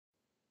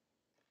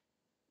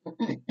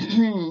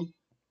Well,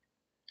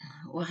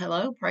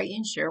 hello, Pray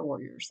and Share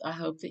Warriors. I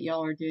hope that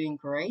y'all are doing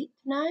great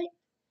tonight.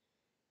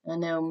 I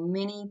know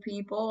many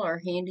people are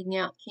handing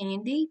out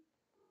candy.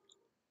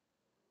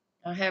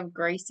 I have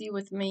Gracie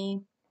with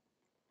me.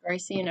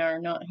 Gracie and I are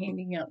not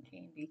handing out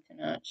candy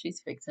tonight. She's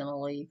fixing to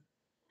leave.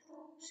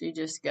 She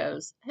just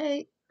goes,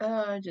 "Hey,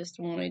 I just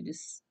wanted to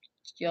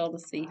y'all to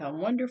see how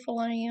wonderful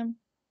I am.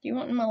 Do you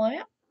want in my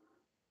lap?"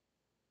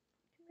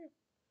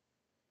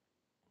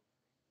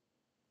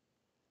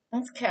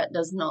 This cat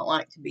does not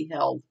like to be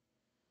held.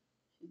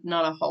 She's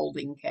not a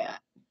holding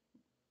cat.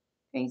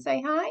 Can you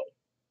say hi?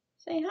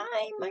 Say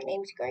hi. My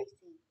name's Gracie.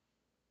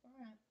 All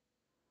right.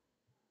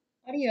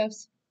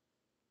 Adios.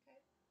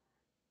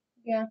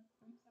 Yeah.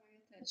 I'm sorry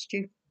I touched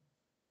you.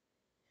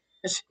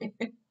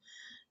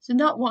 She's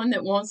not one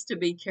that wants to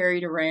be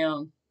carried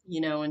around,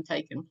 and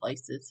taken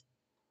places.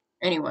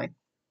 Anyway,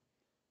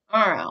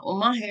 all right. Well,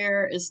 my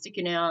hair is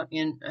sticking out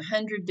in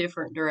 100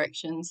 different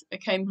directions. I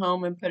came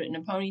home and put it in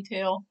a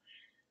ponytail,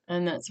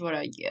 and that's what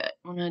I get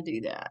when I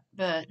do that.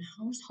 But it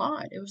was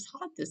hot. It was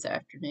hot this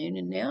afternoon,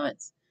 and now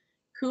it's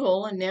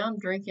cool, and now I'm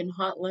drinking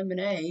hot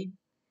lemonade.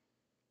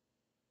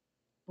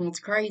 And it's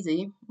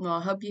crazy. Well,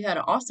 I hope you had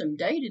an awesome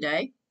day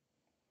today.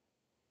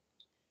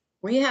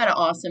 We had an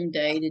awesome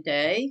day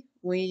today.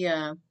 We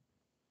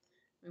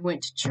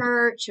went to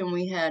church and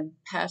we had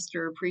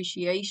pastor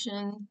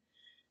appreciation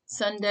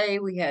Sunday.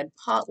 We had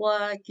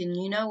potluck, and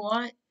you know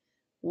what?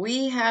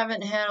 We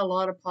haven't had a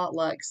lot of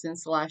potlucks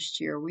since last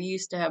year. We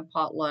used to have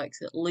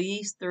potlucks at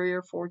least 3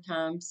 or 4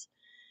 times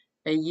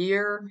a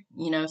year.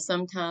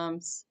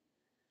 Sometimes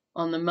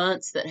on the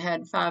months that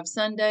had 5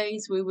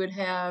 Sundays, we would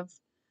have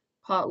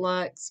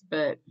potlucks,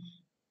 but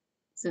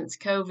since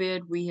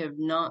COVID, we have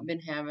not been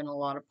having a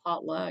lot of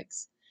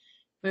potlucks.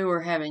 We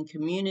were having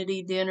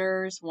community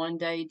dinners one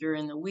day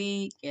during the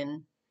week,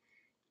 and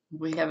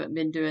we haven't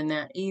been doing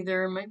that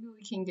either. Maybe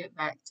we can get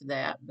back to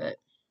that. But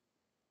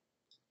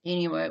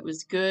anyway, it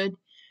was good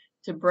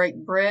to break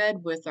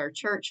bread with our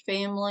church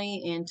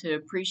family and to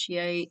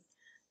appreciate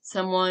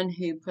someone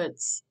who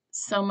puts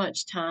so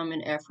much time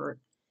and effort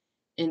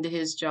into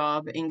his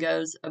job and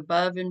goes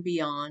above and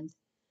beyond.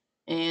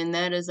 And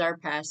that is our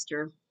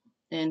pastor.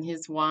 And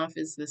his wife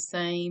is the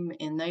same.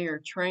 And they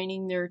are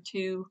training their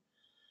 2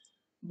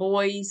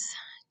 boys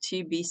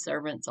to be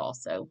servants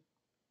also.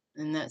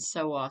 And that's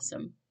so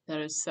awesome. That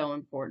is so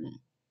important.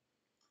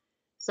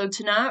 So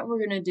tonight we're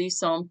going to do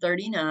Psalm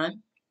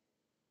 39.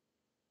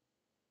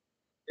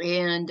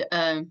 And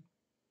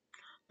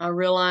I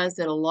realize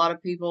that a lot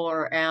of people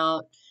are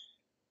out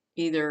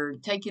either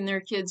taking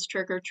their kids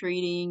trick or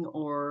treating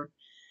or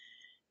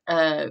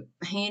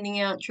handing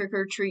out trick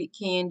or treat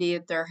candy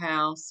at their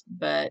house.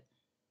 But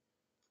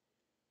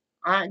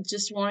I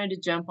just wanted to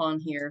jump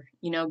on here.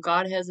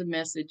 God has a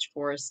message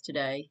for us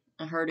today.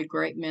 I heard a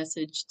great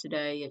message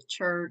today at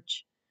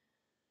church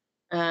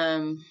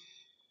um,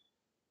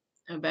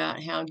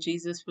 about how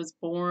Jesus was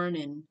born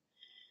and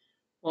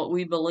what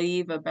we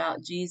believe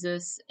about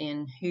Jesus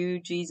and who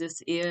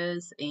Jesus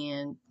is,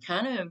 and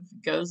kind of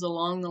goes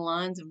along the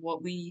lines of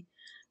what we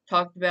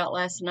talked about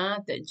last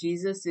night, that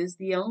Jesus is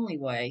the only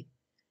way.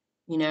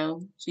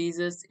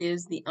 Jesus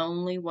is the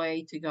only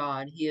way to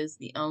God. He is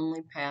the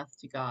only path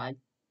to God.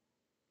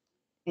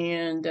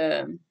 And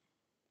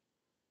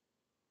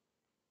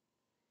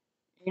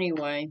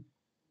anyway,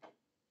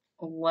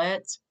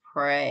 let's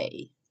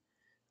pray.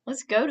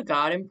 Let's go to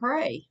God and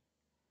pray.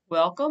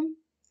 Welcome.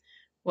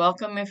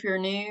 Welcome if you're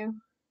new.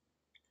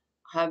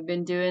 I've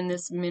been doing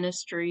this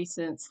ministry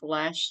since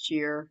last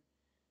year.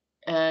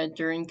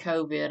 During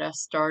COVID, I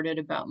started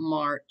about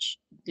March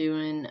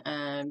doing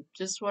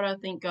just what I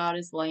think God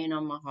is laying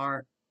on my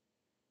heart.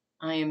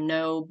 I am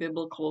no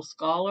biblical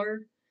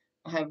scholar.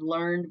 I have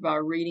learned by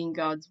reading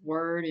God's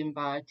Word and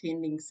by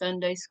attending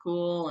Sunday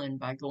school and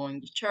by going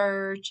to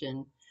church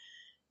and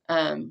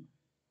um,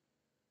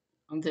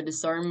 the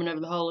discernment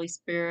of the Holy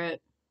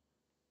Spirit.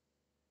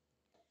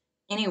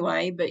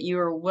 Anyway, but you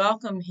are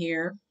welcome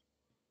here.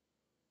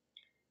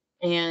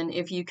 And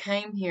if you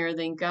came here,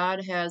 then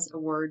God has a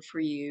word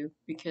for you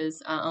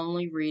because I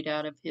only read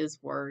out of His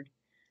Word.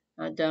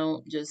 I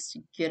don't just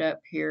get up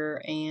here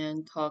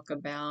and talk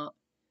about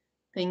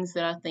things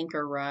that I think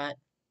are right.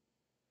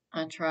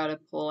 I try to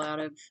pull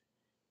out of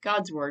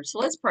God's Word. So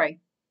let's pray.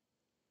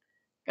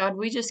 God,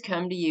 we just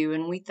come to you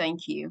and we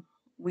thank you.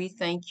 We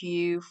thank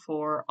you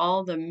for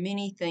all the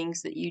many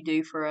things that you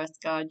do for us,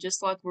 God,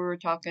 just like we were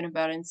talking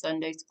about in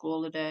Sunday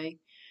school today.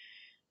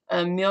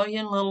 A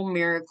million little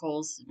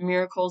miracles,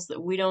 miracles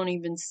that we don't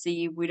even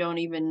see, we don't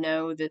even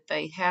know that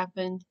they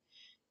happened,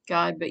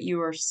 God, but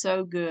you are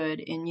so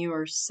good and you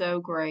are so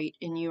great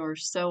and you are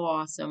so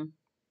awesome.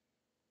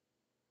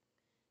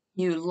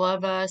 You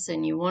love us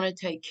and you want to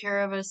take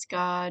care of us,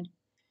 God.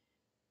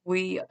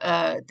 We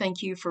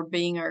thank you for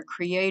being our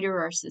creator,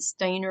 our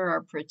sustainer,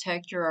 our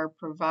protector, our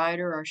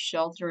provider, our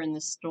shelter in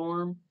the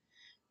storm.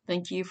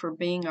 Thank you for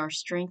being our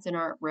strength and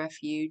our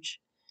refuge.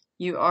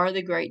 You are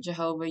the great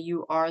Jehovah.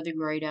 You are the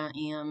great I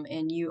am,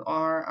 and you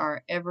are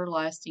our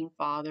everlasting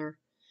Father.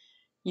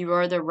 You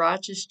are the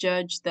righteous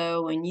judge,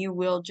 though, and you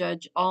will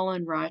judge all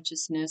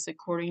unrighteousness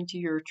according to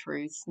your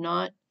truths,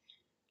 not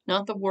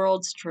the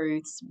world's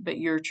truths, but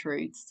your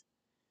truths.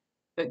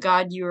 But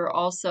God, you are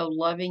also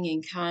loving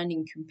and kind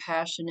and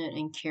compassionate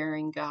and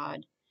caring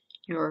God.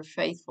 You are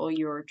faithful,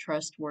 you are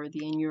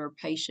trustworthy, and you are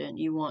patient.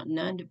 You want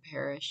none to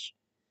perish.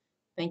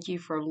 Thank you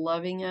for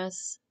loving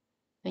us.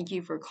 Thank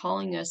you for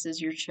calling us as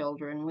your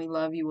children. We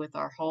love you with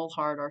our whole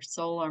heart, our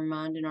soul, our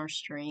mind, and our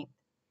strength.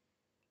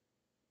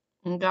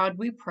 And God,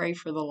 we pray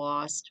for the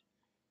lost.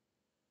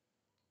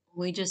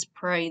 We just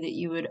pray that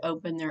you would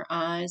open their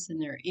eyes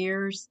and their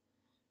ears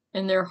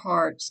and their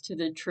hearts to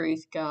the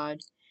truth, God,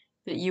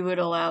 that you would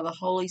allow the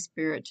Holy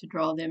Spirit to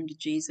draw them to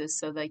Jesus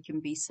so they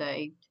can be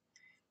saved.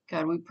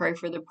 God, we pray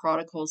for the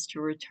prodigals to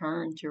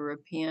return, to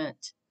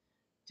repent,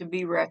 to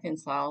be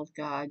reconciled,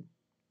 God.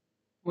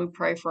 We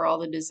pray for all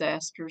the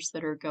disasters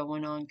that are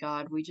going on,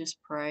 God. We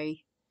just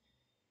pray.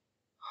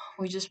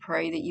 We just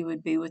pray that you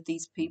would be with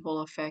these people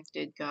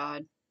affected,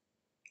 God.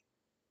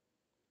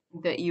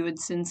 That you would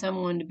send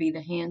someone to be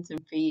the hands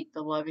and feet,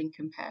 the loving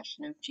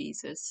compassion of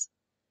Jesus.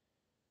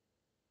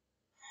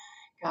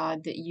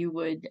 God, that you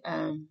would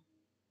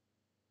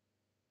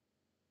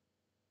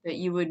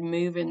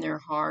move in their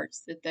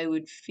hearts, that they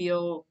would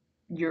feel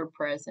your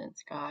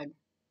presence, God.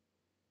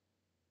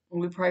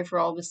 And we pray for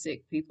all the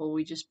sick people.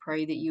 We just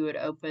pray that you would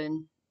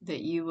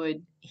that you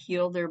would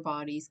heal their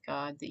bodies,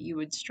 God, that you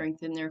would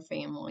strengthen their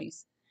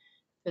families,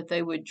 that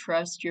they would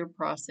trust your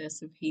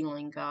process of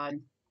healing, God.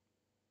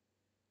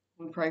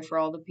 We pray for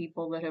all the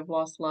people that have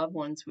lost loved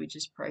ones. We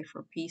just pray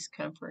for peace,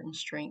 comfort, and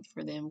strength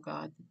for them,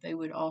 God, that they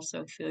would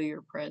also feel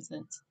your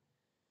presence.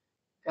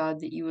 God,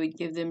 that you would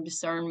give them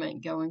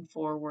discernment going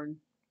forward.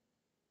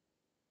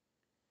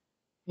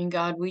 And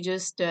God, we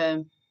just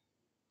we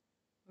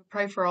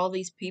pray for all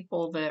these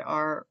people that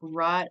are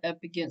right up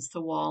against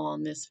the wall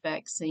on this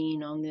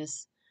vaccine, on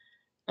this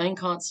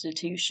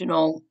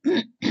unconstitutional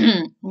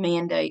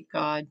mandate,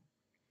 God.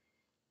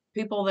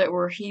 People that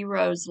were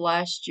heroes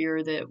last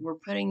year that were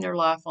putting their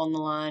life on the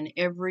line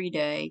every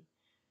day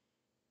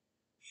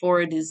for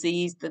a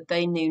disease that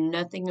they knew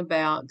nothing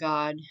about,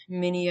 God.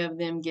 Many of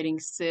them getting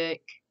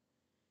sick,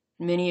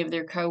 many of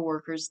their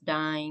coworkers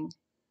dying.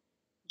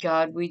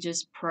 God, we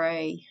just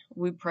pray.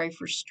 We pray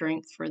for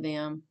strength for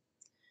them.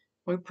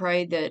 We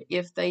pray that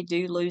if they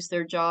do lose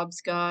their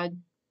jobs, God,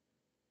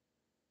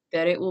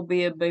 that it will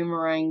be a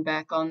boomerang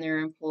back on their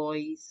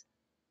employees.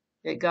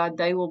 That, God,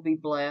 they will be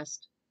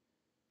blessed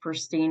for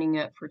standing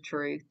up for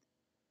truth.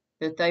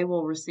 That they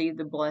will receive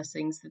the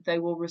blessings, that they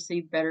will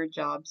receive better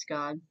jobs,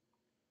 God.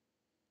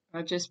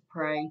 I just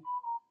pray.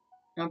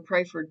 I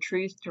pray for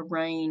truth to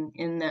reign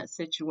in that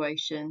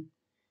situation.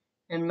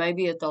 And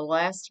maybe at the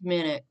last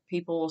minute,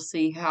 people will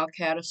see how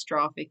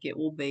catastrophic it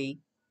will be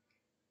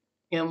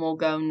and will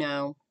go,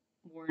 no,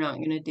 we're not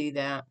going to do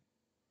that.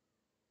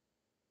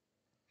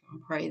 I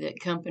pray that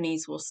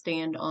companies will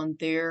stand on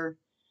their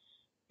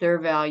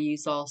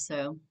values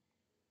also.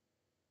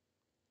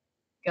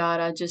 God,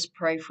 I just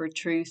pray for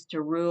truth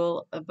to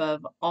rule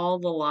above all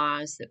the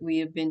lies that we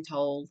have been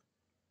told.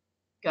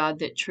 God,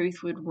 that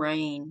truth would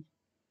reign,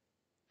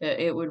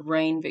 that it would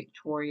reign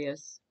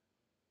victorious,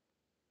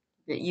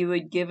 that you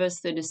would give us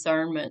the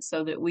discernment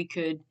so that we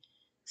could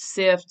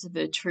sift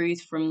the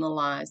truth from the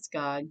lies,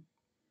 God,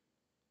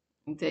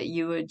 that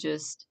you would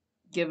just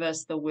give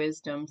us the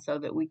wisdom so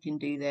that we can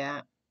do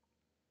that.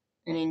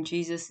 And in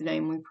Jesus'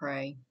 name we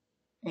pray.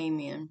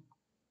 Amen.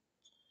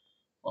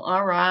 Well,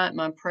 all right,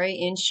 my pray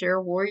and share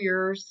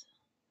warriors.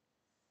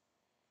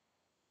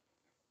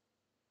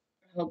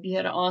 I hope you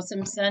had an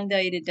awesome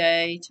Sunday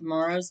today.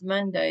 Tomorrow's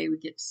Monday. We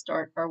get to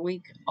start our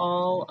week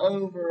all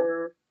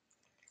over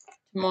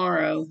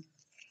tomorrow.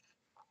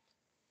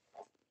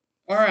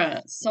 All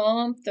right,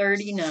 Psalm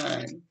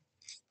 39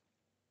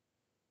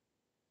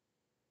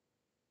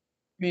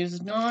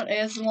 is not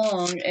as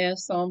long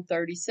as Psalm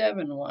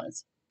 37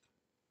 was.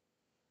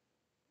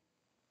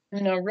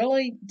 And I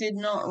really did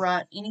not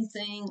write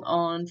anything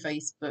on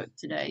Facebook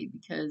today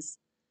because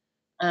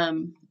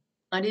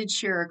I did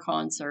share a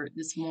concert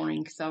this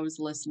morning because I was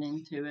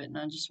listening to it and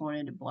I just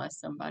wanted to bless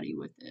somebody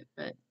with it.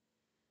 But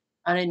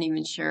I didn't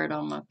even share it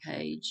on my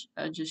page.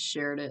 I just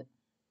shared it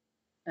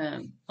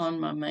on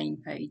my main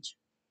page.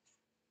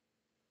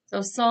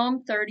 So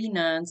Psalm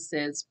 39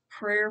 says,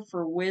 Prayer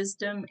for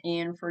wisdom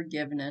and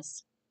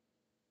forgiveness.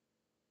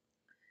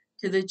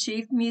 To the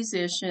chief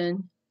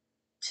musician,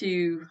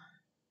 to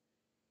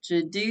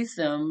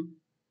Jeduthun,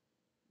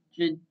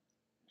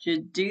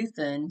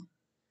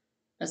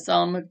 a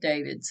psalm of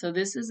David. So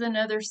this is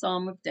another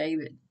psalm of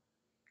David.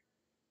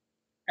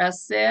 I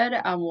said,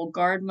 I will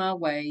guard my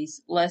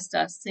ways, lest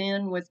I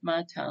sin with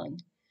my tongue.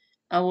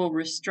 I will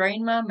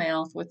restrain my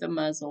mouth with a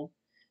muzzle.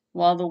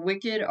 While the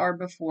wicked are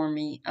before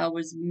me, I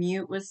was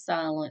mute with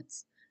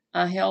silence.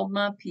 I held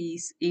my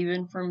peace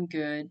even from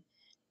good,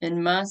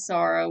 and my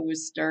sorrow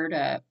was stirred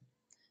up.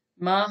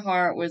 My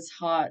heart was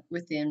hot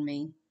within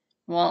me.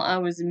 While I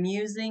was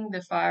musing,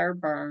 the fire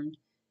burned.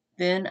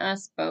 Then I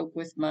spoke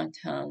with my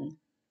tongue.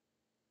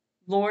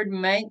 Lord,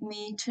 make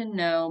me to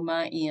know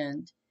my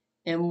end,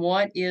 And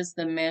what is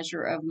the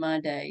measure of my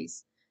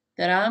days,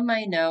 that I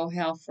may know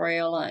how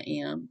frail I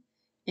am?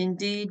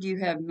 Indeed, you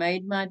have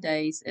made my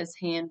days as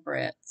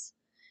handbreadths,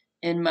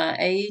 and my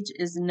age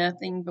is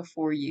nothing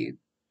before you.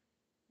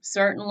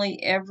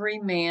 Certainly, every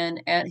man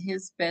at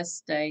his best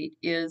state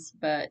is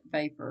but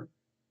vapor.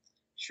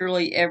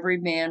 Surely, every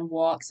man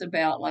walks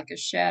about like a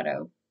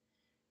shadow.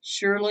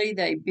 Surely,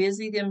 they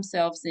busy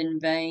themselves in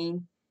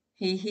vain.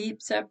 He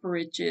heaps up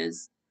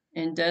riches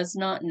and does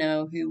not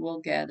know who will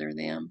gather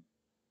them.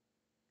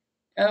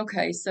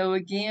 Okay, so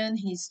again,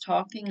 he's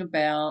talking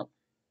about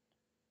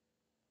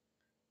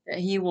that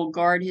he will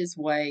guard his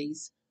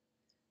ways,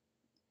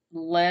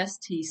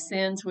 lest he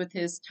sins with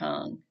his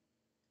tongue,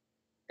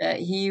 that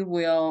he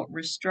will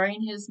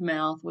restrain his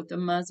mouth with a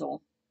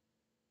muzzle,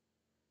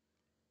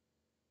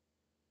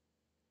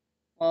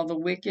 while the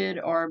wicked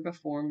are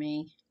before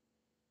me.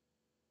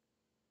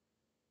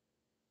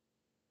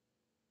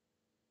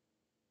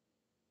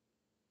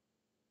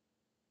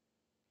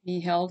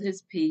 He held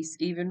his peace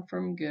even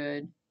from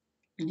good,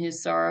 and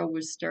his sorrow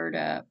was stirred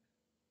up.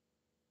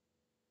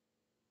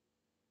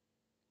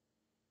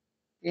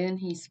 Then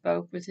he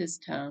spoke with his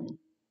tongue.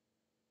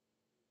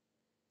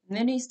 And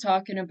then he's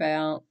talking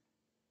about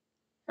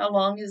how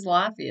long his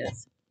life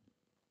is.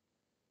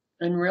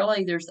 And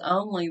really, there's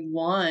only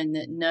one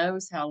that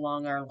knows how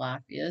long our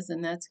life is,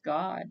 and that's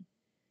God.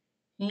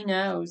 He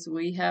knows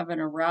we have an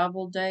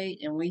arrival date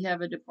and we have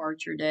a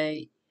departure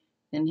date,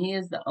 and He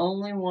is the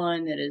only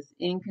one that is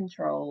in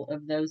control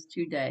of those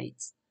two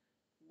dates.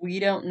 We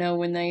don't know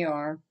when they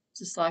are,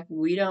 just like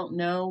we don't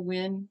know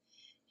when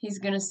He's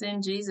going to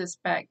send Jesus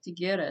back to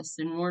get us,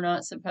 and we're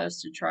not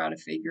supposed to try to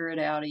figure it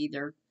out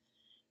either,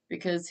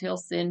 because He'll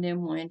send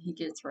Him when He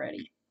gets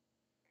ready.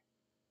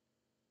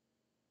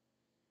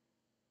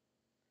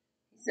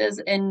 He says,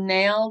 "And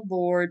now,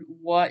 Lord,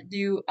 what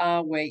do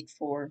I wait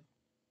for?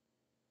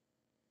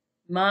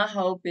 My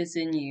hope is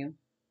in you.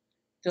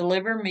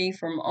 Deliver me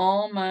from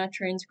all my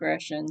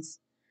transgressions.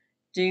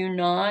 Do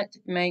not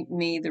make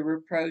me the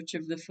reproach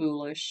of the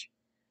foolish.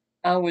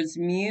 I was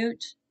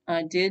mute,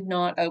 I did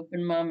not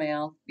open my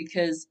mouth,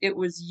 because it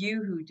was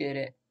you who did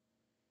it.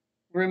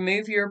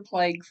 Remove your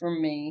plague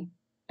from me.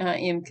 I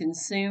am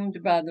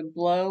consumed by the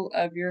blow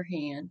of your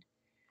hand.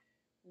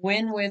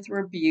 When with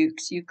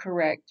rebukes you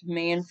correct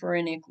man for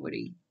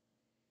iniquity,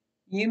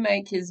 you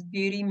make his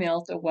beauty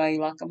melt away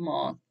like a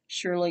moth.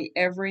 Surely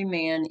every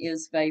man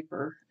is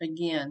vapor."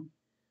 Again,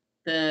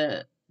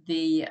 the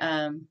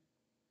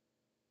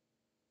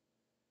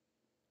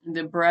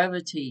the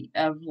brevity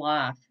of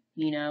life,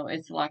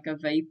 it's like a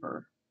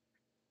vapor.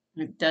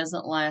 It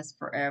doesn't last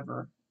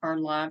forever. Our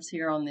lives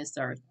here on this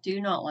earth do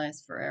not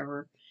last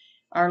forever.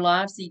 Our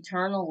lives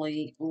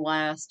eternally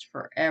last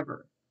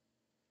forever.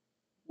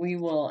 We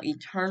will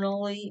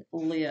eternally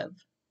live.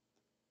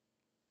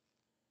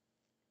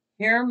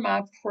 Hear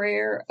my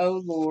prayer,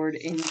 O Lord,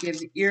 and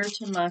give ear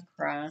to my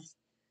cry.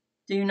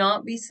 Do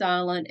not be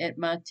silent at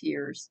my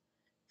tears,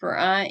 for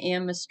I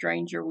am a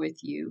stranger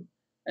with you,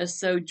 a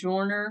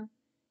sojourner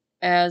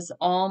as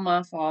all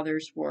my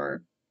fathers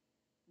were.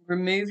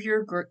 Remove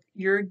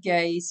your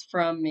gaze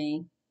from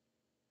me,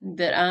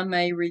 that I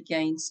may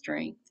regain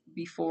strength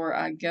before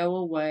I go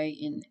away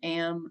and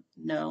am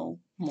no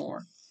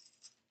more.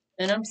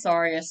 And I'm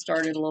sorry I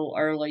started a little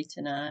early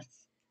tonight.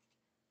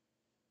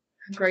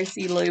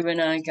 Gracie Lou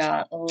and I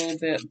got a little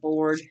bit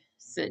bored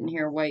sitting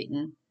here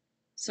waiting,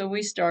 so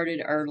we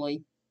started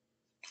early.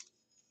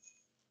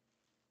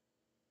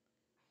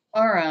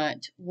 All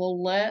right.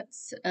 Well,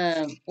 let's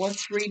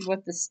read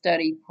what the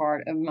study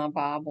part of my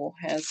Bible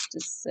has to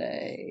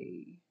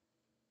say.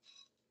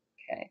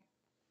 Okay.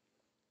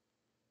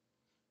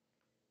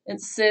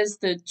 It says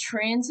the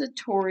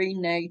transitory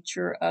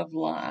nature of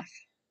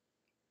life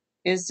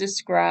is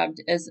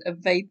described as a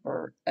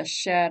vapor, a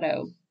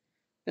shadow.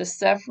 The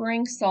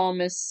suffering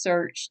psalmist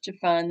searched to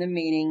find the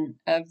meaning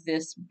of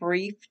this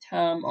brief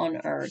time on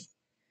earth.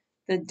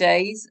 The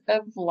days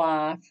of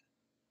life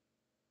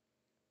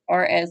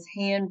are as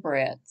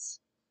handbreadths,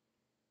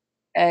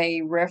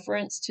 a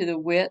reference to the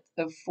width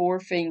of 4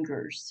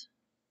 fingers.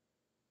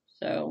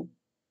 So,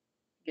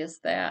 I guess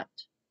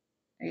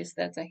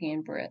that's a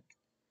handbreadth.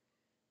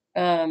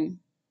 The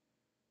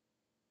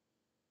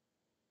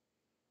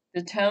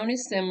tone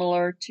is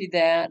similar to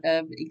that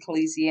of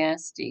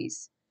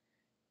Ecclesiastes.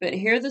 But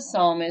here the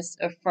psalmist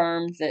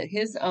affirmed that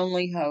his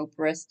only hope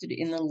rested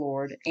in the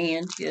Lord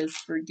and his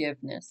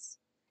forgiveness.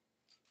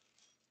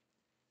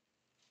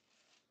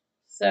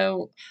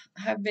 So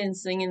I've been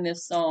singing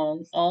this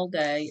song all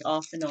day,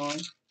 off and on,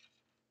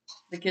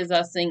 because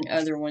I sing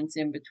other ones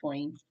in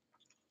between.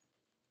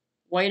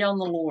 Wait on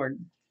the Lord.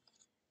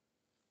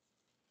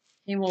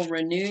 He will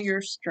renew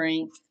your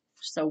strength,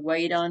 so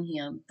wait on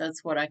Him.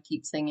 That's what I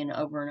keep singing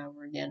over and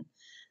over again.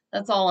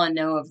 That's all I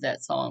know of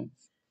that song.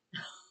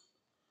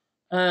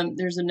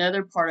 There's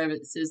another part of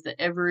it that says that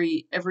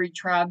every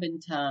tribe and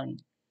tongue,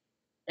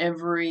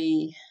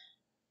 every,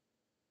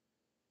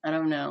 I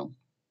don't know,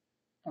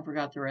 I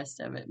forgot the rest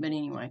of it, but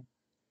anyway,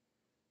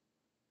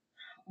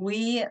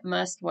 we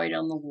must wait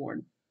on the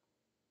Lord.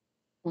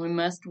 We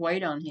must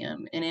wait on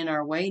him, and in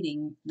our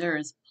waiting, there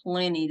is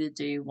plenty to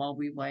do while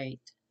we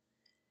wait.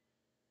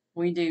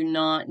 We do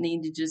not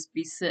need to just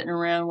be sitting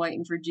around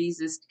waiting for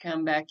Jesus to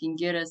come back and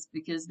get us,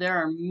 because there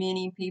are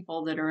many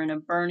people that are in a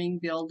burning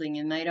building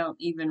and they don't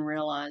even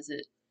realize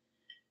it.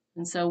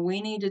 And so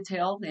we need to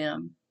tell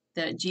them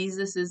that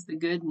Jesus is the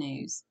good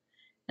news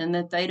and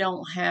that they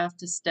don't have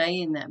to stay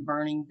in that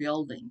burning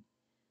building,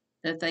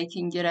 that they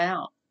can get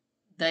out.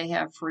 They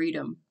have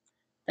freedom.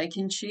 They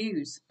can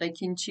choose. They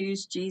can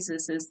choose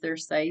Jesus as their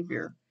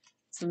Savior.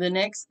 So the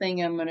next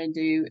thing I'm going to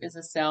do is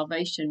a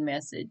salvation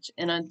message.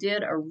 And I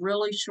did a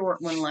really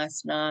short one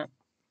last night.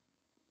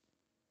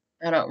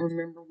 I don't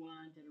remember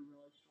why I did a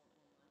really short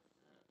one last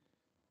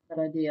night, but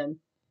I did.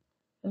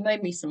 I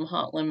made me some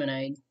hot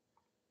lemonade.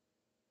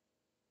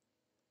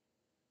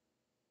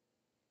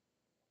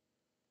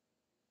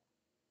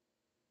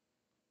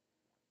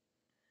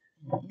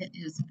 It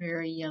is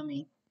very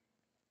yummy,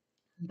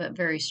 but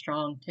very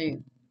strong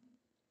too.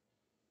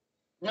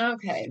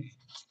 Okay.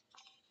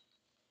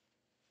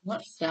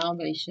 What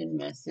salvation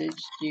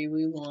message do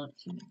we want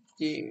to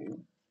do?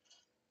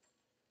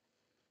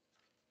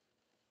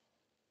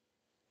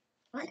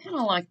 I kind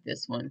of like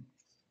this one.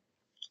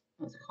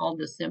 It's called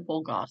The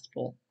Simple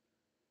Gospel.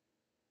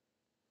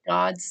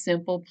 God's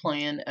simple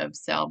plan of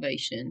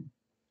salvation.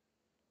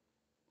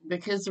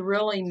 Because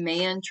really,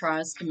 man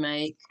tries to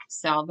make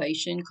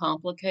salvation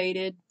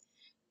complicated,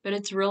 but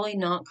it's really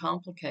not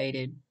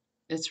complicated.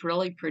 It's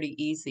really pretty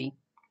easy.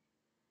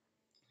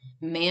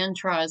 Man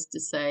tries to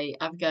say,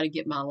 I've got to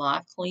get my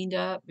life cleaned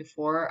up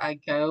before I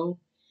come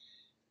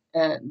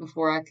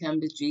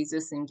to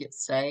Jesus and get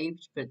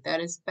saved, but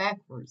that is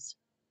backwards.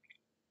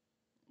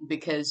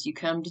 Because you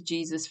come to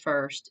Jesus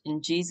first,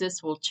 and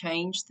Jesus will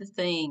change the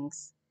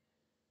things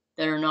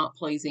that are not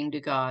pleasing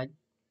to God.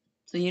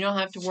 So you don't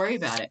have to worry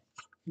about it.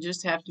 You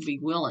just have to be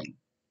willing.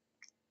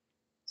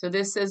 So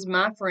this says,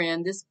 my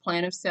friend, this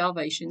plan of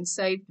salvation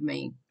saved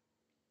me.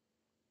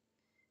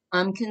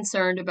 I'm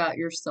concerned about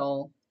your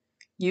soul.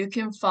 You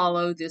can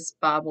follow this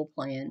Bible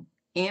plan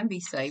and be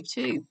saved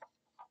too.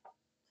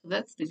 So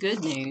that's the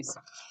good news,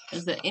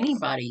 is that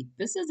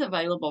this is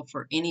available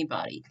for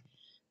anybody.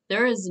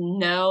 There is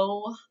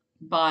no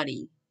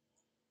body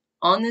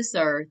on this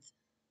earth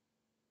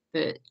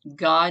that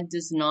God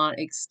does not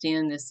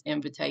extend this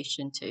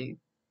invitation to.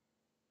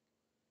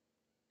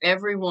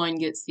 Everyone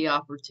gets the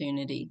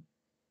opportunity,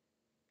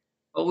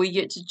 but we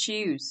get to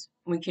choose.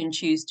 We can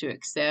choose to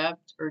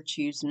accept or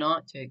choose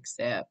not to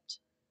accept.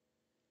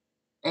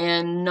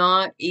 And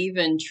not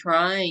even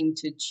trying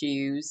to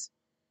choose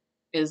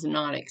is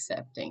not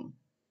accepting.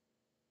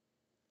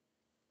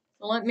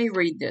 So let me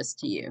read this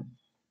to you.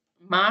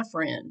 My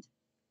friend,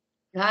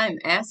 I am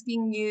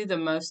asking you the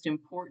most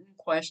important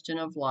question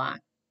of life.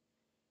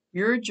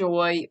 Your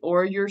joy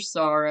or your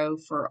sorrow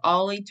for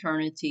all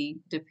eternity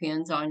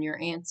depends on your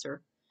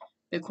answer.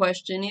 The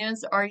question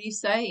is, are you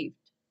saved?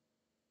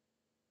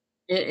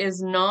 It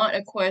is not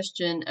a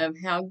question of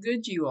how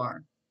good you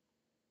are,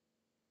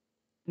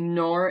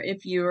 nor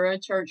if you are a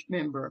church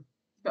member,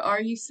 but are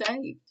you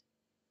saved?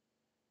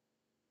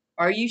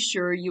 Are you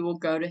sure you will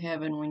go to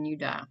heaven when you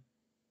die?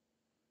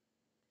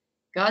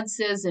 God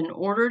says in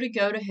order to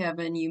go to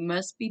heaven, you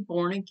must be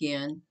born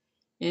again.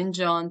 In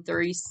John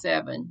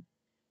 3:7,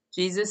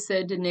 Jesus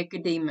said to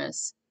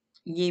Nicodemus,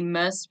 ye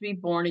must be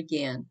born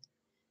again.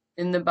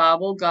 In the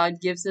Bible,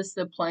 God gives us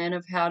the plan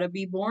of how to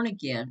be born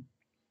again,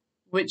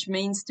 which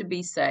means to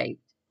be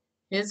saved.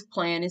 His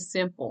plan is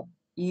simple.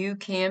 You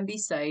can be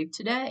saved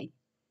today.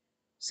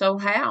 So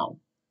how?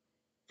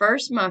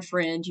 First, my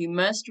friend, you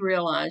must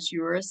realize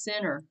you are a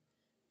sinner,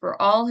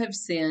 for all have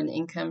sinned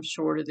and come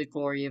short of the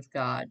glory of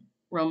God.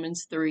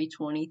 Romans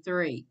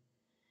 3:23.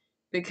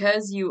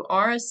 Because you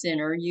are a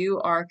sinner,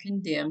 you are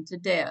condemned to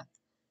death.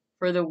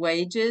 For the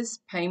wages,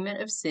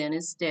 payment of sin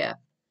is death.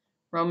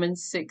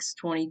 Romans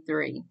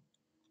 6:23.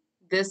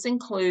 This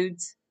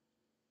includes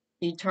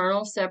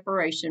eternal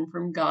separation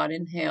from God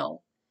in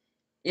hell.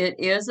 It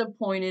is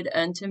appointed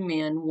unto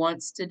men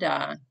once to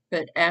die,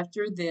 but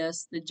after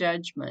this the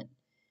judgment.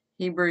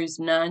 Hebrews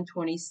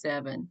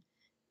 9:27.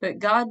 But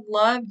God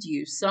loved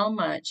you so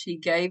much, he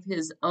gave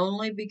his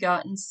only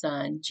begotten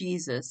Son,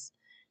 Jesus,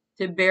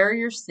 to bear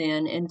your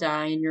sin and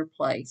die in your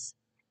place.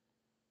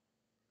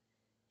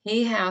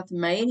 He hath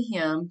made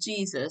him,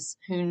 Jesus,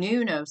 who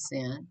knew no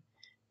sin,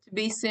 to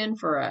be sin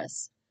for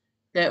us,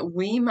 that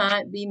we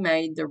might be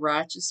made the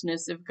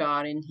righteousness of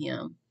God in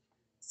him.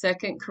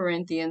 2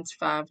 Corinthians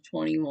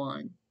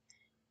 5:21.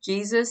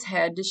 Jesus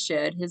had to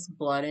shed his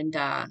blood and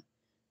die,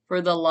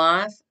 for the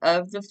life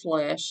of the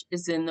flesh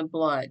is in the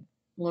blood.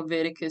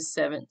 Leviticus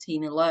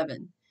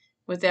 17:11.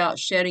 Without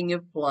shedding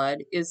of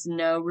blood is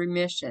no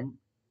remission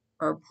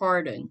or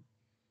pardon.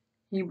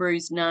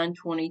 Hebrews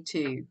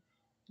 9:22.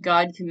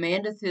 God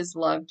commandeth his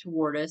love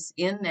toward us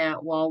in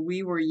that while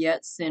we were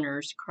yet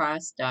sinners,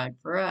 Christ died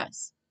for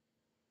us.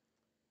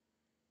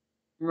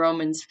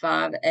 Romans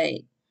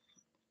 5:8.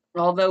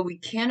 Although we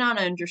cannot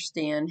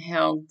understand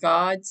how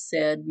God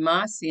said,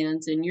 my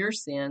sins and your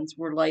sins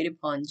were laid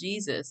upon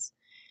Jesus,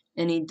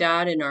 and he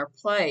died in our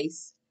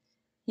place,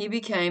 He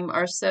became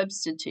our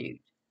substitute.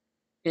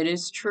 It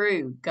is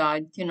true,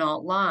 God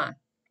cannot lie.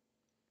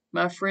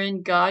 My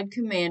friend, God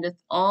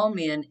commandeth all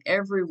men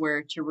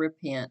everywhere to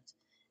repent.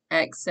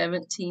 Acts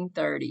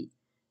 17:30.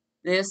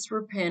 This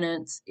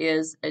repentance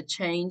is a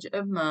change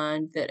of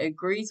mind that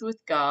agrees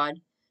with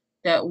God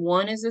that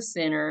one is a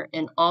sinner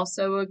and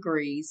also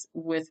agrees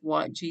with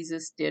what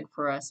Jesus did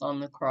for us on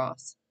the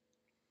cross.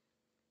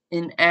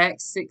 In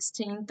Acts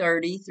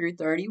 16:30 through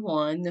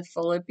 31, the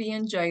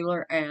Philippian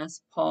jailer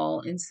asked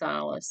Paul and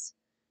Silas,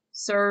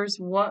 Sirs,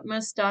 what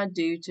must I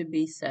do to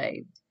be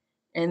saved?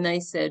 And they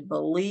said,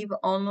 Believe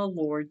on the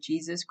Lord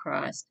Jesus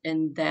Christ,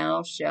 and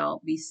thou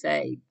shalt be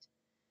saved.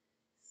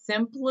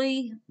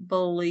 Simply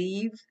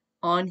believe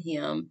on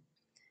him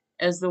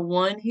as the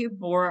one who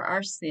bore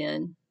our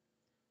sin,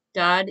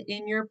 died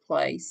in your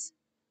place,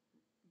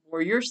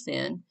 bore your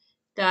sin,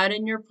 died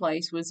in your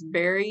place, was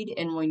buried,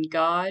 and when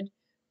God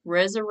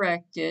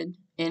resurrected,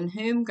 in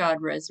whom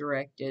God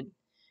resurrected,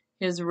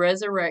 his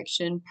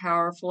resurrection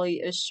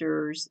powerfully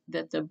assures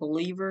that the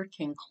believer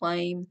can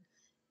claim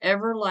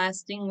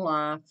everlasting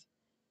life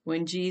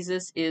when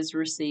Jesus is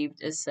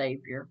received as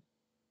Savior.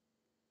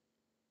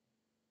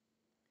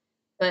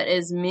 But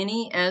as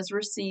many as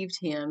received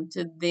him,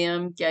 to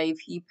them gave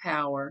he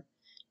power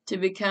to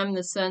become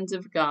the sons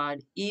of God,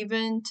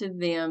 even to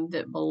them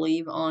that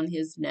believe on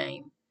his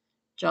name.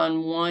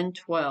 John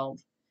 1:12.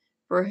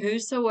 For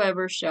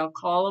whosoever shall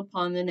call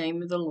upon the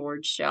name of the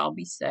Lord shall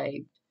be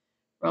saved.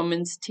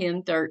 Romans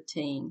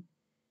 10:13.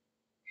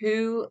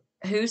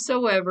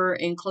 Whosoever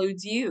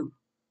includes you.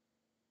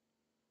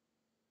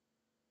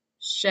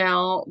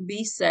 Shall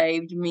be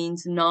saved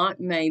means not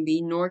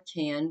maybe nor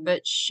can,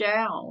 but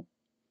shall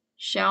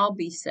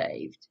be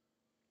saved.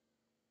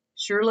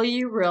 Surely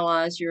you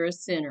realize you're a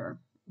sinner.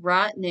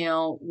 Right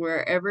now,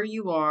 wherever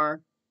you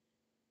are,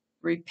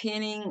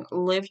 repenting,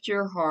 lift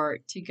your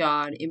heart to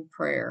God in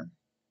prayer.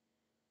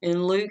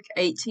 In Luke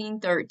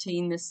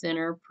 18:13, the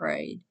sinner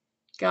prayed,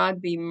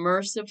 God, be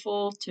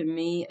merciful to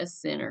me, a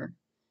sinner.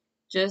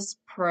 Just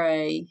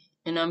pray,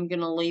 and I'm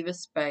going to leave a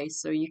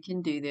space so you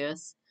can do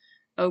this.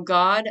 Oh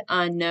God,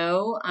 I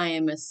know I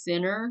am a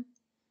sinner.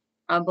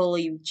 I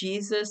believe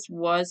Jesus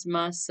was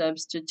my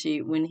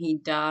substitute when he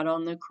died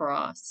on the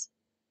cross.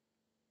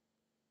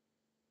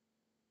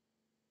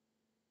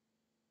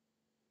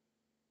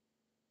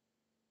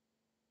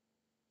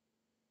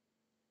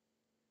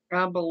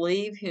 I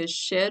believe his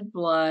shed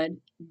blood,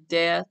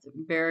 death,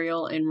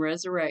 burial, and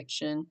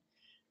resurrection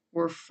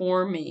were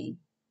for me.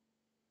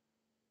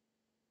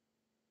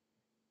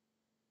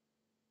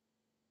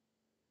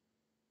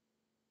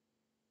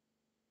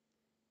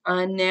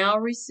 I now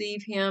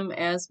receive him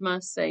as my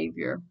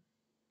Savior.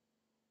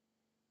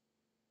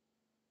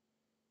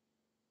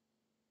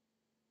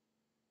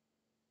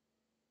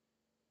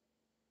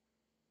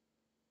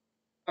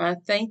 I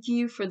thank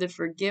you for the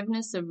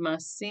forgiveness of my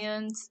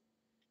sins,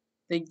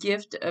 the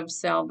gift of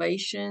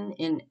salvation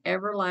and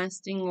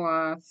everlasting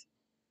life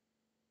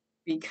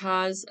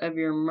because of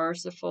your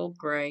merciful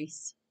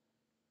grace.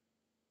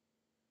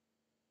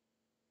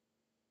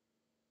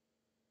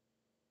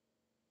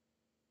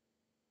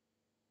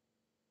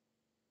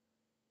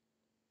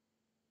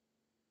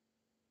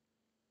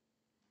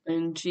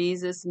 In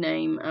Jesus'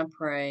 name I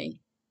pray.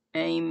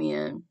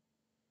 Amen.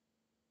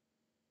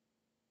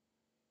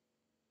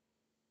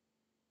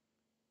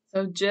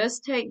 So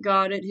just take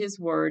God at his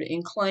word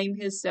and claim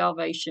his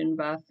salvation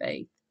by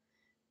faith.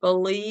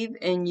 Believe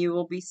and you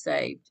will be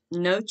saved.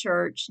 No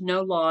church,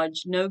 no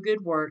lodge, no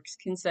good works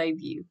can save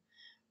you.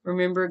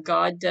 Remember,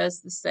 God does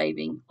the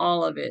saving,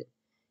 all of it.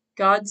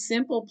 God's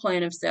simple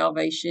plan of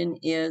salvation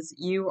is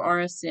you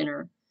are a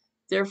sinner.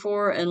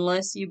 Therefore,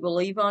 unless you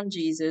believe on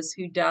Jesus,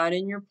 who died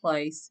in your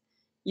place,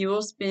 you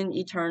will spend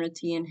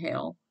eternity in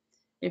hell.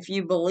 If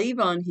you believe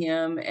on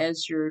him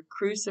as your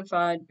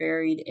crucified,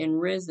 buried, and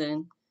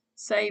risen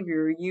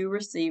Savior, you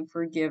receive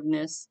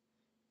forgiveness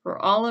for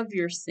all of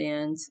your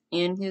sins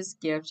and his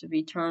gift of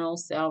eternal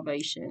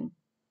salvation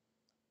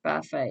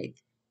by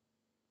faith.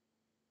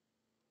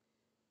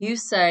 You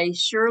say,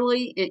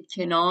 surely it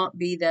cannot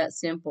be that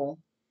simple.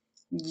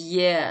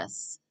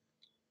 Yes,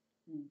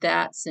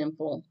 that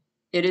simple.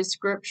 It is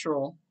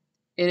scriptural.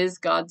 It is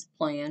God's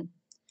plan.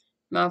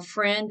 My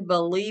friend,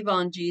 believe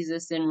on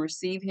Jesus and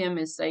receive him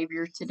as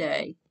Savior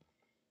today.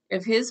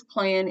 If his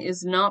plan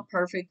is not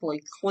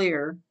perfectly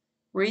clear,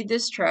 read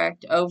this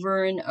tract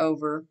over and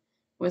over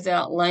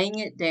without laying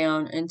it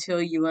down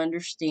until you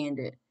understand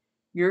it.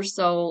 Your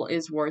soul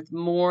is worth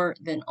more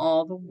than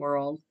all the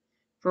world.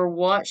 For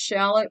what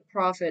shall it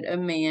profit a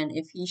man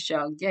if he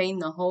shall gain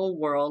the whole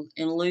world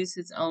and lose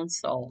his own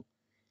soul?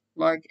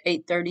 Mark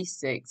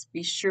 8:36.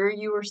 Be sure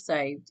you are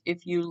saved.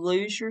 If you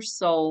lose your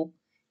soul,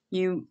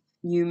 you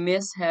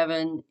miss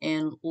heaven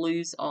and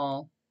lose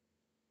all.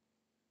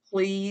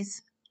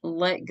 Please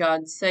let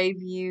God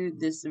save you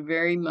this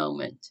very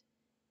moment.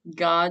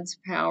 God's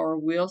power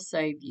will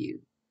save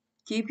you,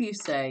 keep you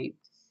saved,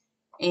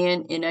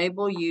 and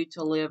enable you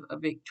to live a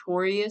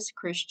victorious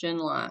Christian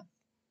life.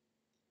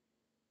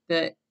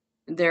 That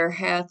there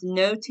hath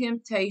no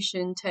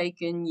temptation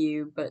taken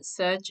you but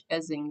such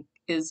as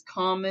is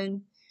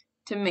common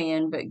to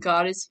man, but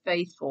God is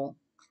faithful,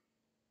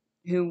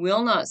 who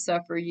will not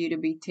suffer you to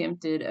be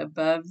tempted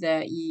above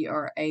that ye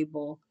are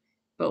able,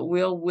 but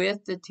will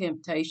with the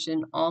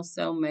temptation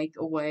also make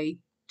a way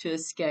to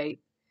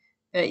escape,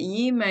 that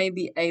ye may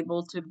be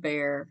able to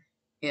bear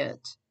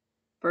it.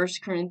 1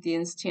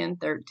 Corinthians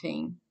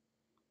 10:13.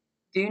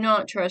 Do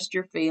not trust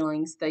your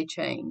feelings, they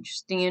change.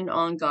 Stand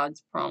on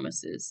God's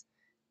promises.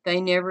 They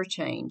never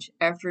change.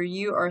 After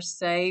you are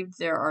saved,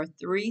 there are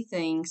 3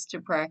 things to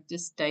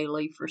practice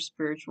daily for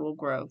spiritual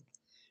growth.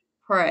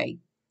 Pray,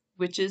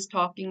 which is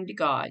talking to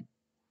God.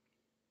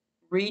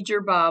 Read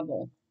your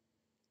Bible.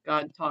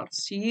 God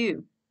talks to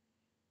you.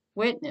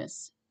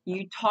 Witness.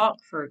 You talk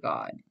for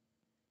God.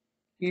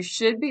 You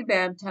should be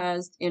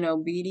baptized in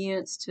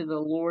obedience to the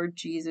Lord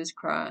Jesus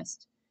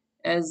Christ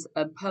as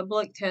a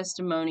public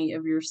testimony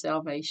of your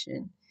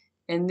salvation,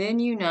 and then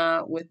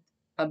unite with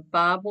a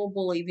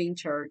Bible-believing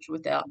church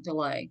without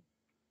delay.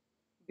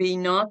 Be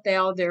not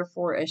thou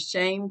therefore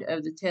ashamed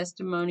of the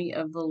testimony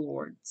of the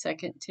Lord.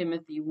 2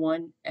 Timothy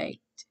 1:8.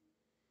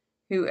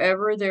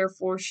 Whoever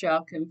therefore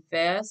shall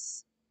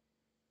confess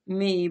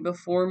me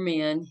before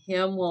men,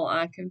 him will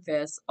I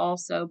confess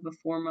also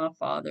before my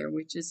Father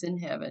which is in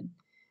heaven.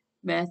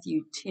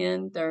 Matthew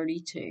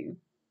 10:32.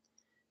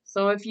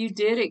 So if you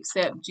did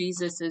accept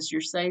Jesus as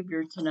your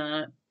Savior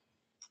tonight,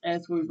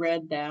 as we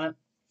read that,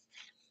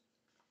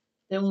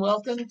 then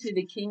welcome to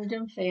the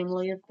kingdom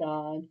family of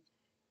God.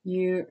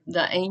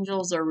 The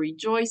angels are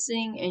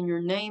rejoicing, and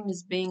your name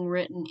is being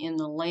written in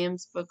the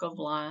Lamb's Book of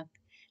Life.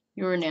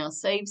 You are now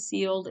saved,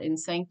 sealed, and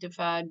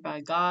sanctified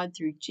by God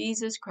through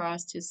Jesus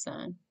Christ, His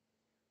Son.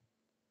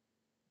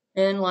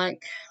 And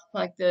like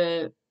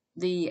the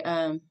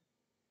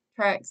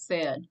track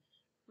said,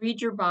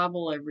 read your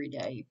Bible every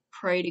day,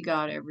 pray to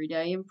God every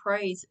day, and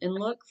praise, and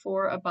look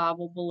for a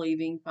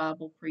Bible-believing,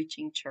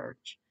 Bible-preaching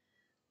church.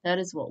 That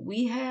is what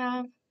we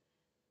have.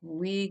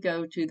 We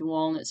go to the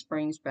Walnut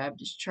Springs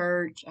Baptist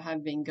Church. I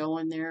have been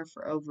going there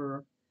for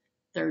over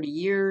 30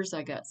 years.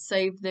 I got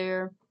saved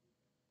there.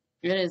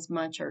 It is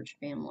my church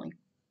family.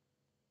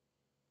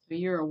 So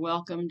you are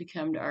welcome to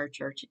come to our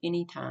church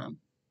anytime.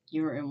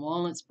 You are in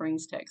Walnut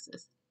Springs,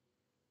 Texas.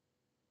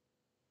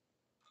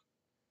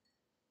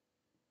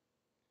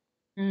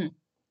 It's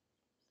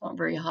not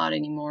very hot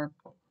anymore.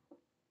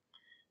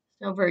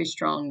 Still very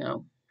strong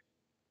though.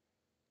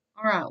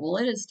 All right, well,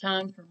 it is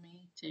time for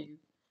me to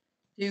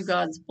do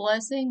God's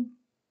blessing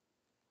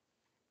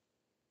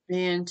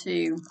and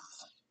to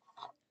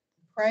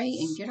pray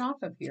and get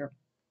off of here.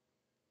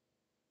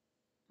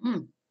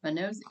 My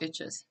nose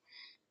itches.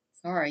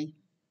 Sorry.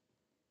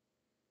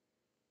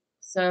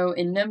 So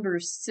in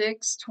Numbers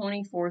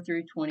 6:24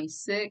 through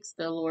 26,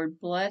 the Lord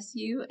bless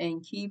you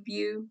and keep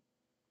you.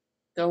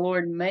 The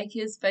Lord make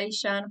his face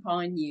shine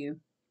upon you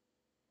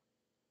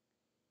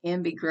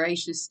and be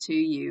gracious to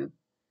you.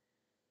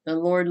 The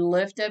Lord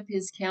lift up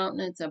his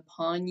countenance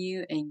upon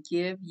you and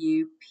give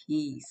you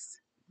peace.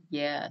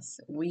 Yes,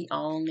 we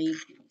all need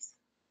peace.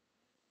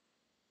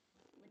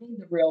 We need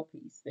the real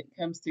peace that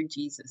comes through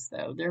Jesus,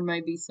 though. There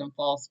may be some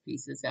false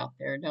peaces out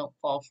there. Don't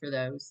fall for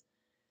those.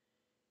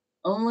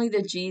 Only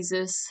the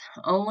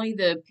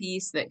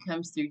peace that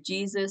comes through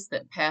Jesus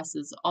that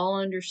passes all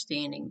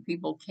understanding.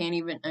 People can't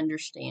even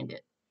understand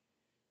it.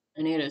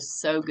 And it is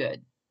so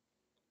good.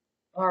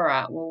 All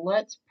right, well,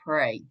 let's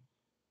pray.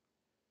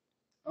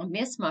 I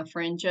miss my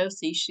friend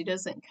Josie. She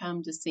doesn't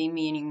come to see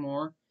me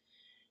anymore.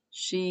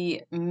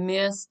 She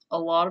missed a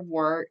lot of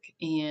work,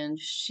 and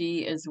she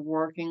is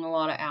working a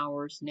lot of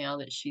hours now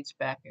that she's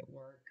back at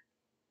work.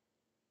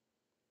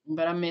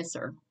 But I miss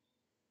her.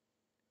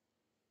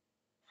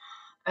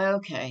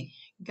 Okay,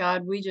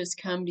 God, we just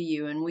come to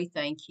you and we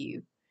thank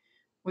you.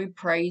 We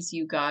praise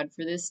you, God,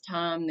 for this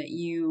time that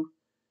you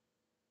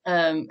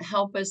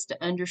help us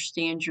to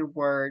understand your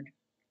word.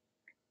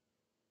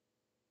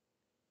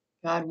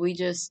 God, we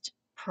just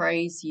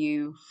praise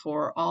you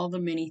for all the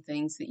many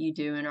things that you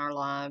do in our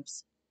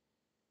lives.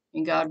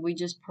 And God, we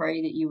just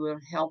pray that you will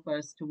help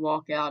us to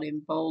walk out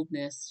in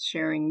boldness,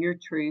 sharing your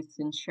truths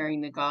and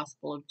sharing the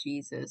gospel of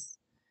Jesus.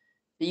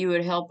 That you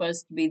would help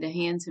us to be the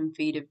hands and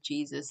feet of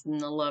Jesus and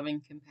the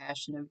loving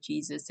compassion of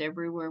Jesus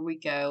everywhere we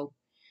go.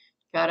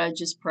 God, I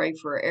just pray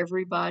for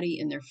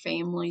everybody and their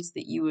families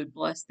that you would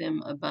bless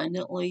them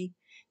abundantly,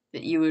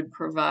 that you would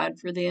provide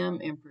for them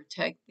and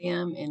protect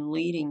them and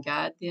lead and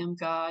guide them,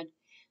 God,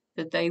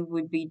 that they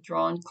would be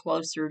drawn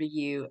closer to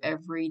you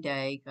every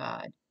day,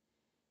 God.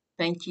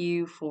 Thank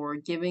you for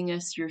giving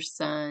us your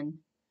Son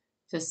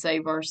to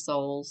save our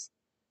souls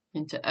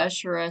and to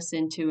usher us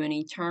into an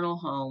eternal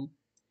home.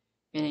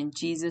 And in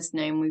Jesus'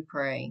 name we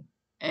pray.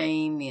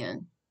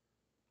 Amen.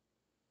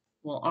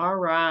 Well, all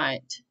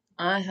right.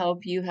 I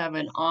hope you have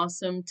an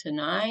awesome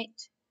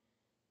tonight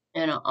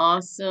and an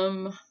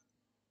awesome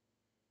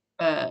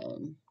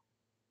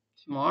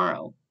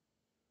tomorrow,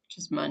 which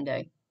is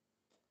Monday.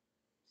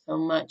 So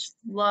much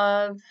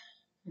love.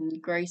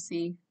 And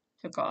Gracie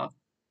took off.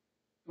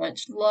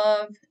 Much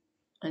love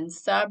and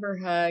cyber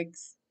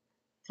hugs.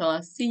 Till I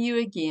see you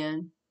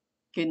again.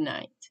 Good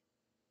night.